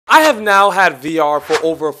I have now had VR for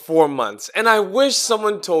over 4 months, and I wish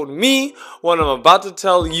someone told me what I'm about to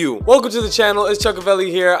tell you. Welcome to the channel, it's Chukavelli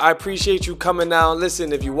here. I appreciate you coming now.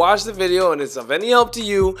 Listen, if you watch the video and it's of any help to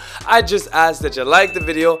you, I just ask that you like the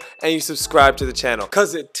video and you subscribe to the channel,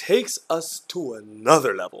 because it takes us to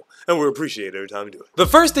another level, and we appreciate it every time we do it. The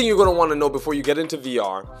first thing you're going to want to know before you get into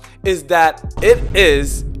VR is that it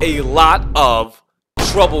is a lot of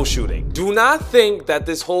troubleshooting. Do not think that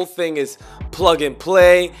this whole thing is plug and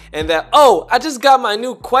play and that, oh, I just got my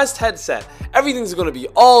new Quest headset, everything's gonna be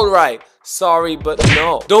all right. Sorry, but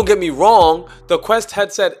no. Don't get me wrong, the Quest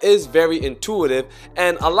headset is very intuitive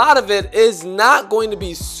and a lot of it is not going to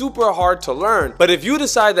be super hard to learn. But if you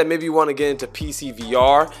decide that maybe you want to get into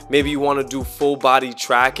PCVR, maybe you want to do full body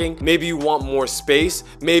tracking, maybe you want more space,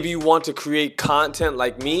 maybe you want to create content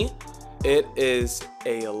like me, it is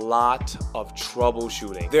a lot of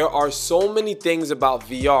troubleshooting. There are so many things about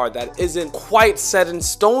VR that isn't quite set in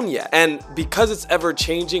stone yet. And because it's ever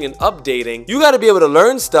changing and updating, you got to be able to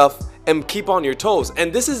learn stuff and keep on your toes.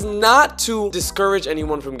 And this is not to discourage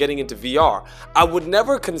anyone from getting into VR. I would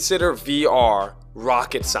never consider VR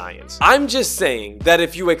rocket science. I'm just saying that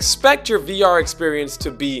if you expect your VR experience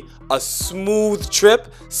to be a smooth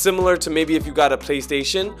trip, similar to maybe if you got a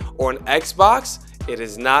PlayStation or an Xbox, it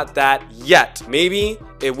is not that yet. Maybe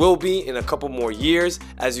it will be in a couple more years.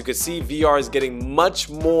 As you can see, VR is getting much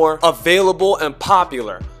more available and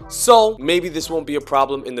popular. So maybe this won't be a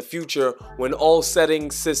problem in the future when all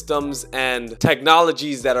settings, systems, and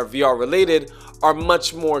technologies that are VR related are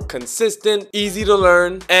much more consistent, easy to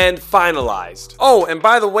learn, and finalized. Oh, and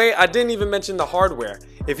by the way, I didn't even mention the hardware.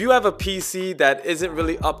 If you have a PC that isn't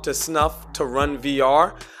really up to snuff to run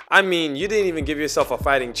VR, I mean, you didn't even give yourself a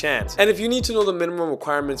fighting chance. And if you need to know the minimum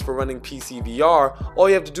requirements for running PCVR, all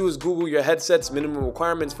you have to do is Google your headset's minimum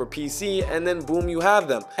requirements for PC, and then boom, you have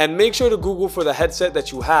them. And make sure to Google for the headset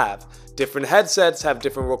that you have. Different headsets have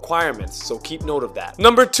different requirements, so keep note of that.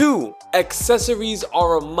 Number 2, accessories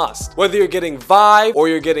are a must. Whether you're getting Vive or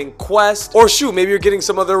you're getting Quest, or shoot, maybe you're getting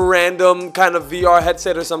some other random kind of VR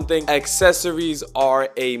headset or something, accessories are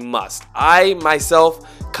a must. I myself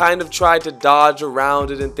kind of tried to dodge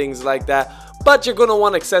around it and things like that, but you're going to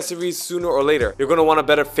want accessories sooner or later. You're going to want a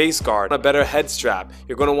better face guard, a better head strap.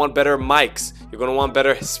 You're going to want better mics. You're going to want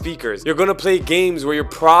better speakers. You're going to play games where you're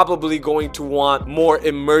probably going to want more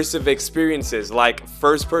immersive experiences, like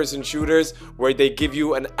first-person shooters where they give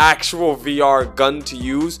you an actual VR gun to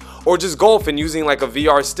use, or just golf and using like a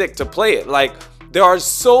VR stick to play it. Like, there are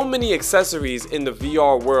so many accessories in the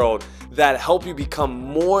VR world that help you become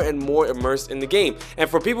more and more immersed in the game. And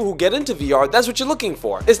for people who get into VR, that's what you're looking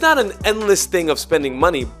for. It's not an endless thing of spending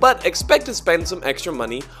money, but expect to spend some extra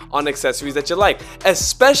money on accessories that you like,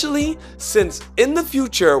 especially since in the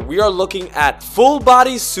future we are looking at full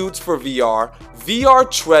body suits for VR,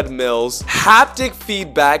 VR treadmills, haptic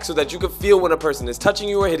feedback so that you can feel when a person is touching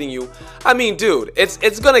you or hitting you. I mean, dude,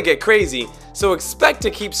 it's gonna get crazy. So expect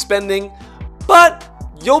to keep spending, but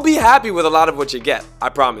you'll be happy with a lot of what you get, I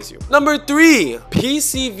promise you. Number 3,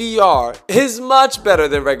 PCVR is much better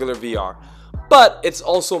than regular VR, but it's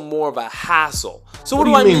also more of a hassle. So what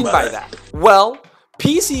do I mean by that? Well,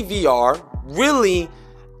 PCVR really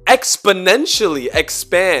exponentially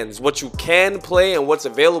expands what you can play and what's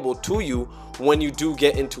available to you when you do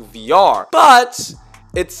get into VR, but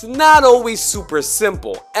it's not always super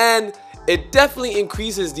simple, and it definitely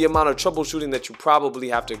increases the amount of troubleshooting that you probably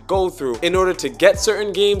have to go through in order to get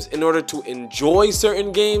certain games, in order to enjoy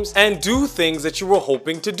certain games, and do things that you were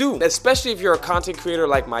hoping to do. Especially if you're a content creator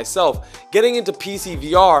like myself, getting into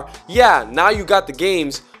PCVR, yeah, now you got the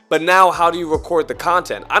games, but now how do you record the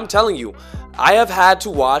content? I'm telling you, I have had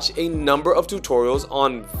to watch a number of tutorials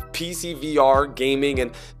on PCVR gaming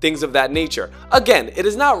and things of that nature. Again, it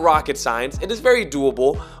is not rocket science, it is very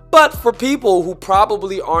doable, but for people who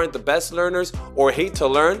probably aren't the best learners or hate to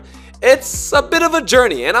learn, it's a bit of a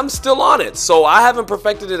journey, and I'm still on it. So I haven't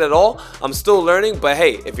perfected it at all. I'm still learning, but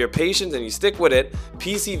hey, if you're patient and you stick with it,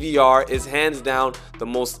 PCVR is hands down the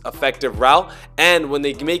most effective route. And when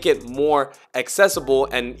they make it more accessible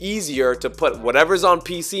and easier to put whatever's on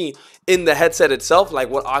PC in the headset itself, like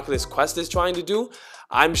what Oculus Quest is trying to do,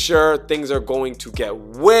 I'm sure things are going to get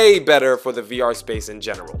way better for the VR space in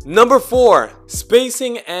general. Number 4,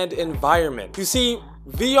 spacing and environment. You see,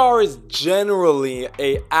 VR is generally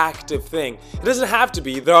an active thing. It doesn't have to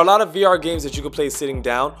be. There are a lot of VR games that you can play sitting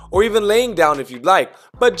down or even laying down if you'd like.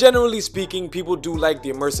 But generally speaking, people do like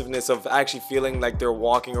the immersiveness of actually feeling like they're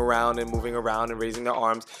walking around and moving around and raising their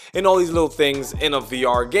arms and all these little things in a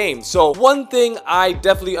VR game. So one thing I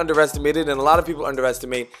definitely underestimated, and a lot of people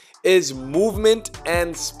underestimate, is movement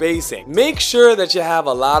and spacing. Make sure that you have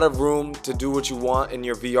a lot of room to do what you want in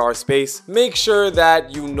your VR space. Make sure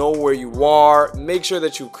that you know where you are. Make sure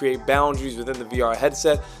that you create boundaries within the VR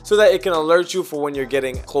headset so that it can alert you for when you're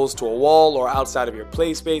getting close to a wall or outside of your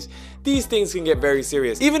play space. These things can get very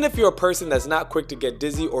serious. Even if you're a person that's not quick to get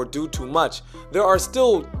dizzy or do too much, there are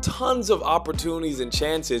still tons of opportunities and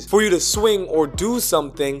chances for you to swing or do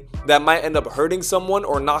something that might end up hurting someone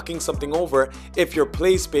or knocking something over if your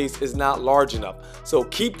play space is not large enough. So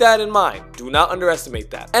keep that in mind. Do not underestimate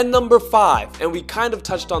that. And number 5, and we kind of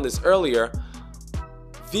touched on this earlier,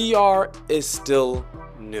 VR is still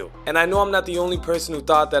new. And I know I'm not the only person who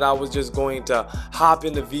thought that I was just going to hop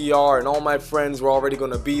into VR and all my friends were already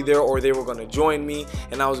going to be there or they were going to join me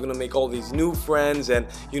and I was going to make all these new friends and,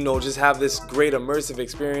 you know, just have this great immersive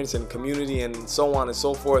experience and community and so on and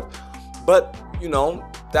so forth. But, you know,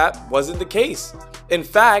 that wasn't the case. In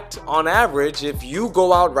fact, on average, if you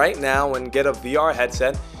go out right now and get a VR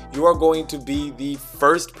headset, you are going to be the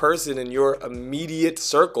first person in your immediate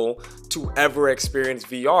circle to ever experience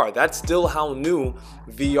VR. That's still how new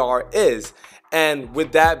VR is. And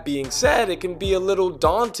with that being said, it can be a little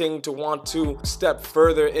daunting to want to step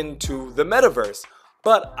further into the metaverse.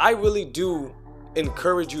 But I really do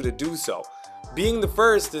encourage you to do so. Being the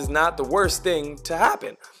first is not the worst thing to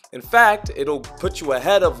happen. In fact, it'll put you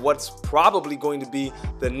ahead of what's probably going to be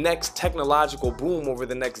the next technological boom over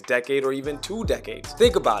the next decade or even 2 decades.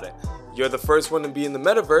 Think about it. You're the first one to be in the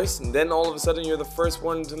metaverse, and then all of a sudden you're the first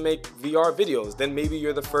one to make VR videos. Then maybe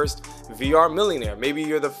you're the first VR millionaire. Maybe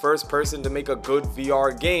you're the first person to make a good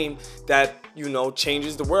VR game that, you know,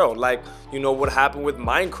 changes the world. Like, you know, what happened with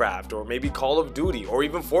Minecraft or maybe Call of Duty or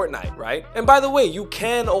even Fortnite, right? And by the way, you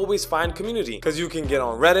can always find community because you can get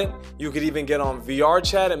on Reddit. You could even get on VR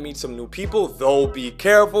chat and meet some new people, though be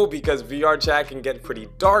careful because VR chat can get pretty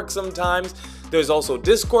dark sometimes. There's also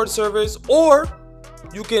Discord servers, or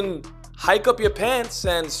you can hike up your pants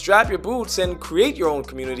and strap your boots and create your own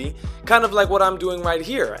community, kind of like what I'm doing right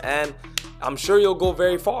here, and I'm sure you'll go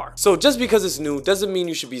very far. So just because it's new doesn't mean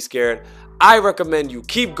you should be scared. I recommend you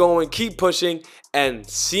keep going, keep pushing, and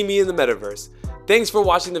see me in the metaverse. Thanks for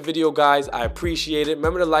watching the video, guys. I appreciate it.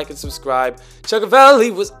 Remember to like and subscribe.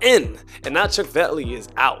 Chukavelli was in, and now Chukavelli is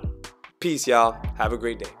out. Peace, y'all. Have a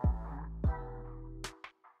great day.